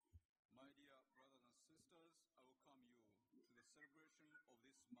celebration of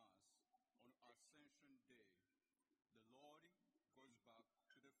this Mass on Ascension Day, the Lord goes back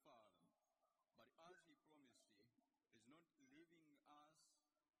to the Father. But as he promised, he's not leaving us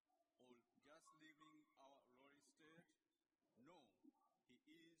or just leaving our lowly state. No, he is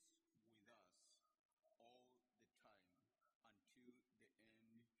with us all the time until the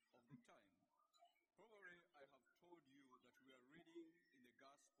end of the time. Probably I have told you that we are reading in the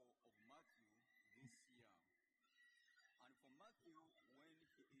Gospel of Matthew this year. And for Matthew, when he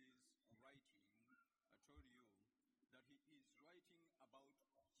is writing, I told you that he is writing about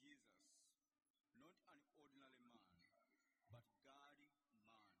Jesus, not an ordinary man, but God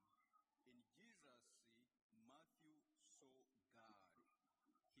man. In Jesus, Matthew saw God.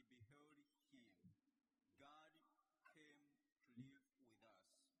 He beheld him. God came to live with us.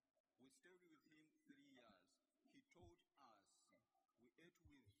 We stayed with him 3 years. He taught us. We ate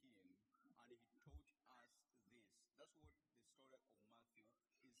with him, and he taught us this. That's what the story of Matthew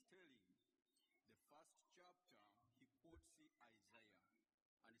is telling. The first chapter, he quotes Isaiah,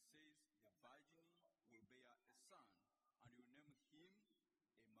 and says, the virgin will bear a son, and you name him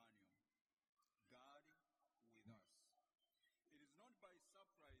Emmanuel, God with us. It is not by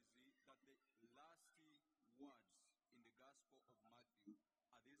surprise that the last words in the Gospel of Matthew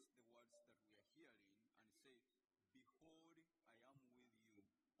are these the words that we are hearing, and say, behold, I am with you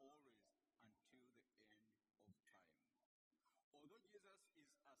always until the end of time. Although Jesus is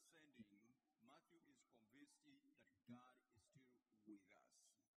ascending, Matthew is convinced that God is still with us.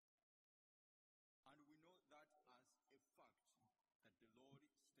 And we know that as a fact, that the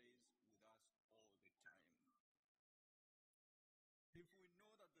Lord stays with us all the time. If we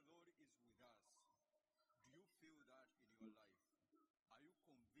know that the Lord is with us, do you feel that in your life? Are you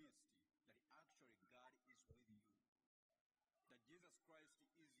convinced that actually God is with you? That Jesus Christ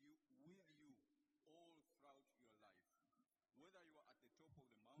is with you all throughout your life? Whether you are at the top of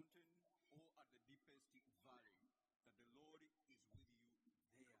the mountain or at the deepest valley, that the Lord is with you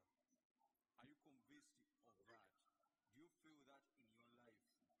there. Are you convinced of that? Do you feel that in your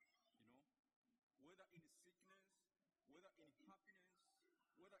life? Whether in sickness, whether in happiness,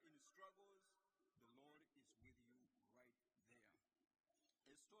 whether in struggles, the Lord is with you right there.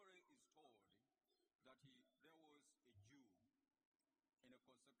 A story is told that there was a Jew in a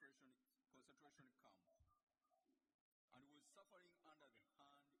concentration camp, and was suffering under the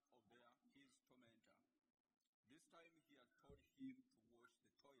hand of his tormentor. This time he had told him to wash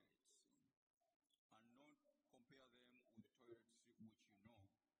the toilets, and not compare them with the toilets which you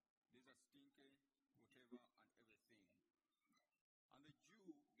know. These are stinky, whatever, and everything. And the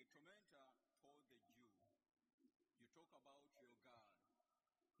tormentor told the Jew, you talk about your God.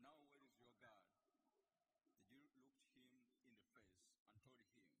 Now where is your God? The Jew looked him in the face and told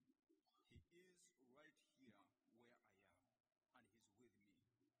him, he is right here where I am, and he's with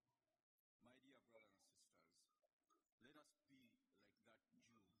me. My dear brothers and sisters, let us be like that Jew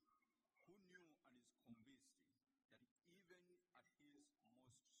who knew and is convinced that even at his most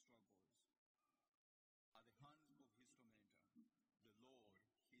struggles, at the hands of his tormentor, the Lord,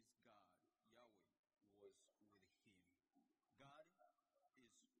 his God, Yahweh, was with him. God is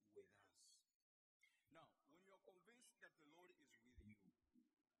with us. Now, when you are convinced that the Lord is with you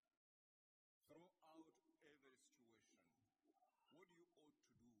throughout every situation, what do you ought to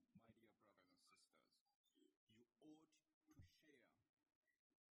do, my dear brothers and sisters? You ought to share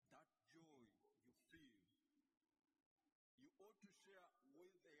that joy you feel. You ought to share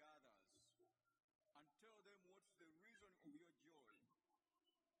with the others and tell them what's the reason of your joy.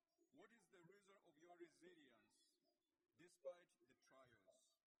 What is the reason of your resilience despite the trials?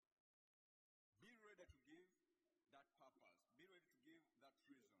 Be ready to give that purpose. Be ready to give that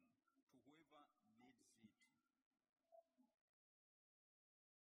reason to whoever needs it.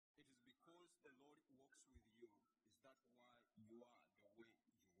 It is because the Lord walks with you. Is that why you are the way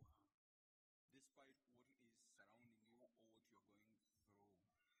you are? Despite what is surrounding you or what you are going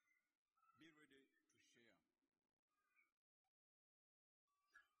through.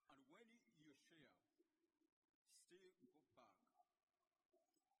 Be ready to share. And when you share, still go back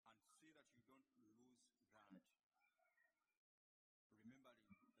and see that you don't lose that.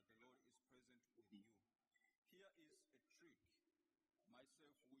 Remembering that the Lord is present with you. Here is a trick,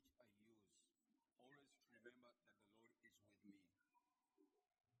 myself, which I use. Always remember that the Lord is with me.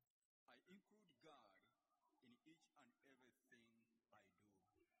 I include God in each and everything I do.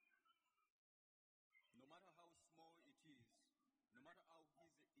 No matter how small it is, no matter how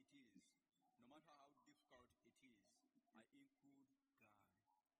easy it is, no matter how difficult it is, I include God.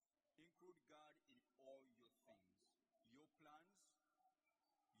 Include God in all your things. Your plans,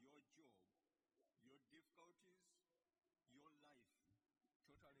 your job, your difficulties, your life.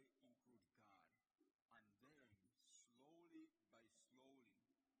 totally include God. And then, slowly by slowly,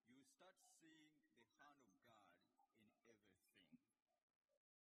 you start seeing the hand of God in everything.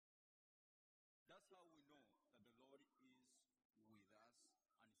 That's how we know that the Lord is with us,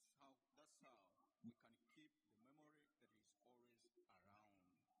 and that's how we can keep the memory that is always around.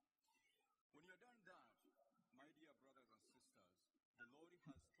 When you're done that, my dear brothers and sisters, the Lord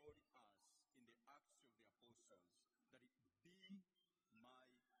has told us in the Acts of the Apostles that be my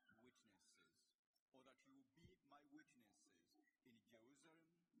witnesses, or that you will be my witnesses in Jerusalem,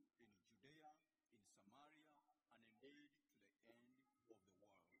 in Judea, in Samaria, and indeed to the end of the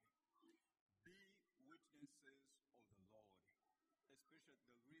world. Be witnesses of the Lord, especially the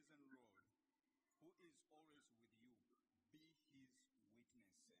risen Lord, who is always with you. Be his witnesses.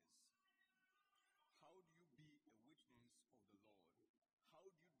 How do you be a witness of the Lord? How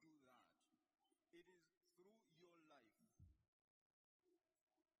do you do that? It is through your life.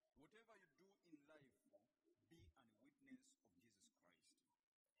 Whatever you do in life, be a witness of Jesus Christ.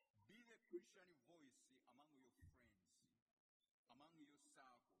 Be the Christian voice among your friends, among your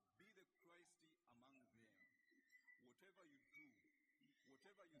circle. Be the Christ among them. Whatever you do,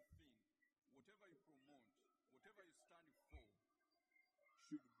 whatever you think, whatever you promote, whatever you stand for,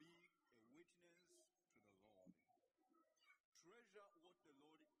 should be a witness to the Lord. Treasure what the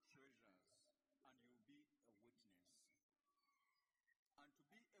Lord treasures, and you'll be a witness. And to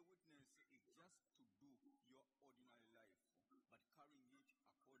be a witness is just to do your ordinary life, but carrying it according to the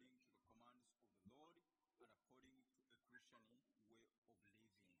commands of the Lord and according to a Christian way of living.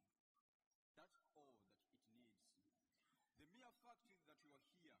 That's all that it needs. The mere fact is that you are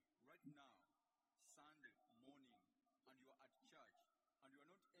here right now, Sunday morning, and you are at church, and you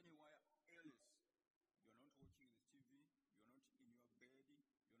are not anywhere else. You are not watching the TV, you are not in your bed, you are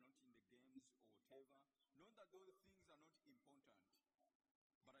not in the games or whatever. Not that those things are not important,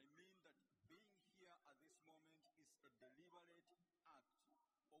 but I mean that being here at this moment is a deliberate act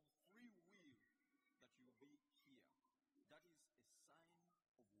of free will that you will be here. That is a sign of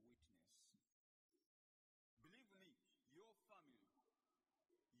witness. Believe me, your family,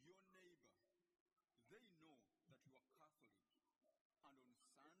 your neighbor, they know that you are Catholic. And on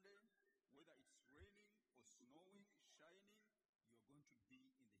Sunday, whether it's raining or snowing, shining, you are going to be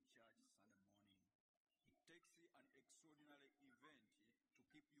in the church Sunday morning. It takes an extraordinary event to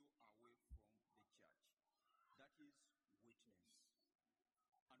keep you away from the church. That is witness.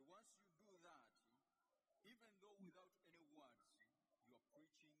 And once you do that, even though without any words, you are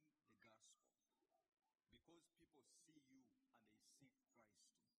preaching the gospel. Because people see you and they see Christ.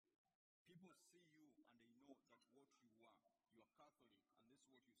 People see you and they know that what you are Catholic, and this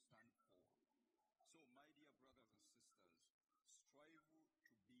is what you stand for. So, my dear brothers and sisters, strive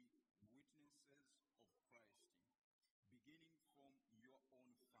to be witnesses of Christ, beginning from your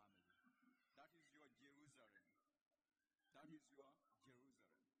own family. That is your Jerusalem. That is your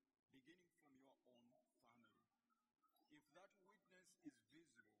Jerusalem, beginning from your own family. If that witness is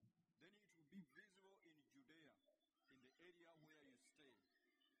visible, then it will be visible in Judea, in the area where you stay.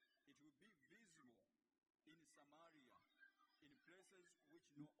 It will be visible in Samaria, in places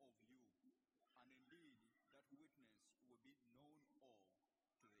which know of you. And indeed, that witness will be known all to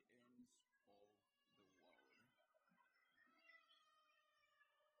the ends of the world.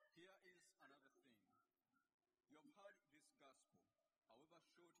 Here is another thing. You have heard this gospel, however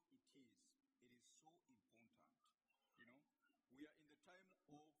short it is so important. You know, we are in the time of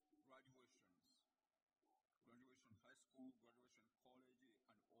graduations. Graduation high school, graduation college, and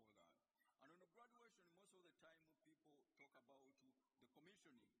all that. And on the graduation, most of the time people talk about the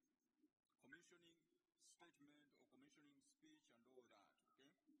commissioning statement or commissioning speech and all that,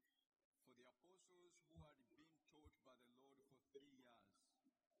 okay? For the apostles who had been taught by the Lord for 3 years,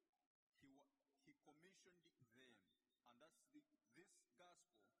 he commissioned them, and this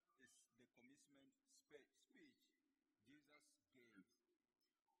gospel is the commissionment speech Jesus gave.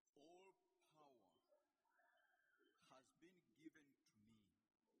 All power has been given to me.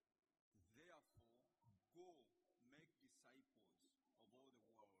 Therefore, go make disciples of all the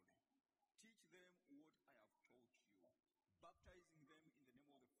world. Teach them what I have taught you, baptizing them in the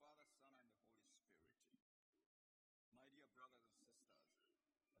name of the Father, Son, and the Holy Spirit. My dear brothers and sisters,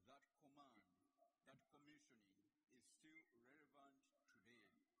 that command, that commissioning is still relevant today.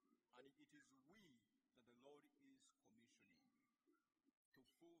 And it is we that the Lord is commissioning to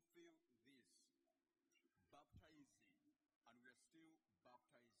fulfill this, baptizing, and we are still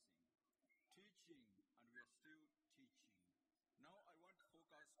baptizing, teaching, and we are still teaching. Now I want to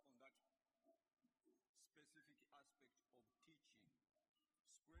focus on that specific aspect of teaching,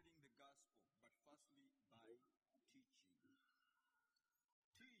 spreading the gospel, but firstly by teaching.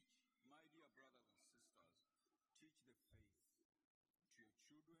 the faith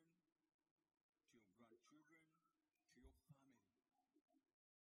to your children, to your grandchildren, to your family.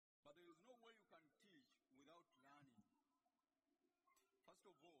 But there is no way you can teach without learning. First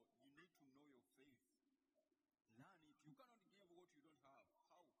of all, you need to know your faith. Learn it. You cannot give what you don't have.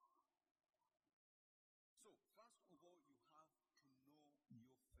 How? So, first of all, you have to know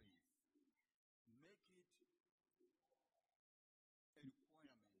your faith. Make it a requirement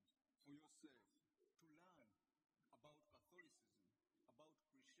for yourself to learn about Catholicism, about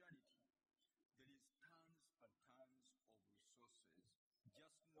Christianity. There is tons and tons of resources.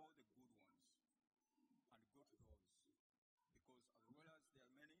 Just know the good ones and go to those. Because as well as there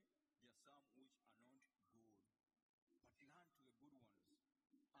are many, there are some which are not good. But learn to the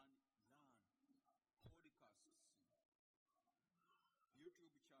good ones and learn podcasts,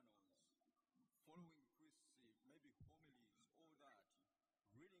 YouTube channels, following priests, maybe homilies, all that,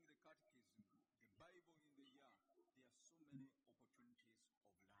 reading the catechism, the Bible in the year. There are so many opportunities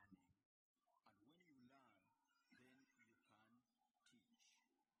of learning. And when you learn, then you can teach, my dear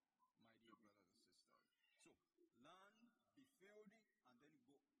brothers and sisters. So, learn, be filled, and then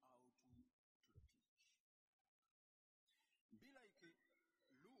go out to teach. Be like Luke,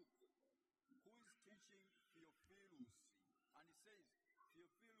 who is teaching Theophilus, and he says, Theophilus, my friend,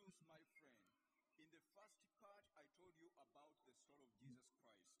 in the first part I told you about the story of Jesus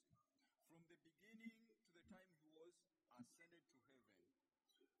Christ. From the beginning to the time he was ascended to heaven.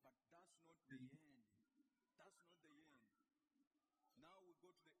 But that's not the end. That's not the end. Now we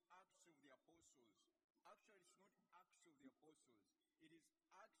go to the Acts of the Apostles. Actually, it's not Acts of the Apostles. It is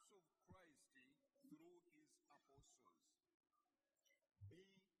Acts of Christ through his apostles. Be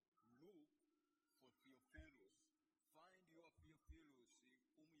Luke for Theophilus. Find your Theophilus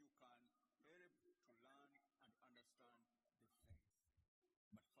whom you can help to learn and understand the faith.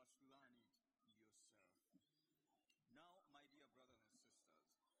 But first learn it yourself. Now, my dear brothers and sisters,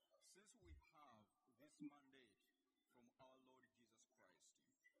 since we have this mandate from our Lord Jesus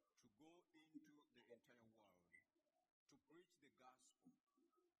Christ to go into the entire world, to preach the gospel,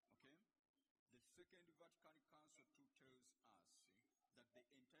 okay? The Second Vatican Council too tells us that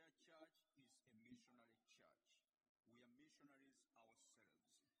the entire church is a missionary church. We are missionaries ourselves.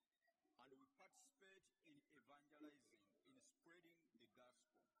 And we participate in evangelizing, in spreading the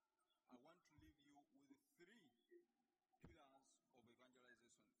gospel. I want to leave you with 3 pillars of evangelization.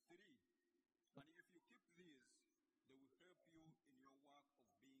 3. And if you keep these, they will help you in your work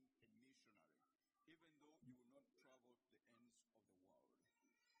of being a missionary, even though you will not travel to the ends of the world.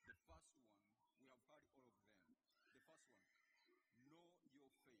 The first one, we have heard all of them. The first one, know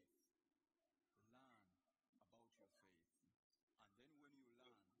your faith. Learn about your faith. And then when you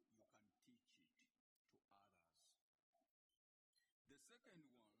learn, you can teach it to others. The second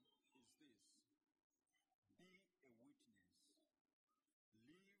one is this: be a witness.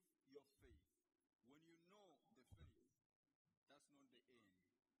 Live your faith. When you know the faith, that's not the end.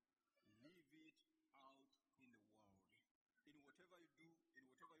 Live it out in the world. In whatever you do, in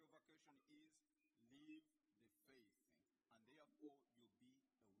whatever your vocation is, live the faith. And therefore, you'll be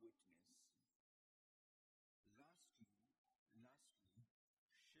a witness. Lastly,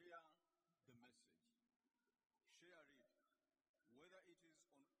 share the message. Share it. Whether it is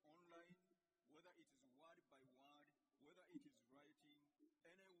online, whether it is word by word, whether it is writing,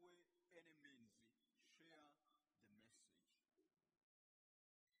 any way, any means, share the message.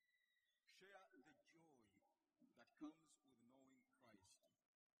 Share the joy that comes with knowing Christ.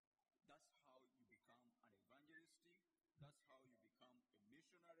 That's how you become an evangelist. That's how you become a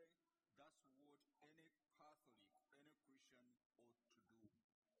missionary. That's what any Catholic, any Christian ought to do,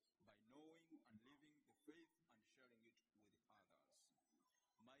 by knowing and living the faith and sharing it with others.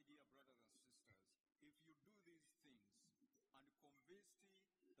 My dear brothers and sisters, if you do these things and convinced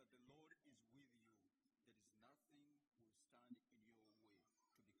that the Lord is with you, there is nothing will stand in your way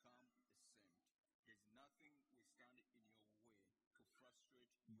to become a saint. There is nothing will stand in your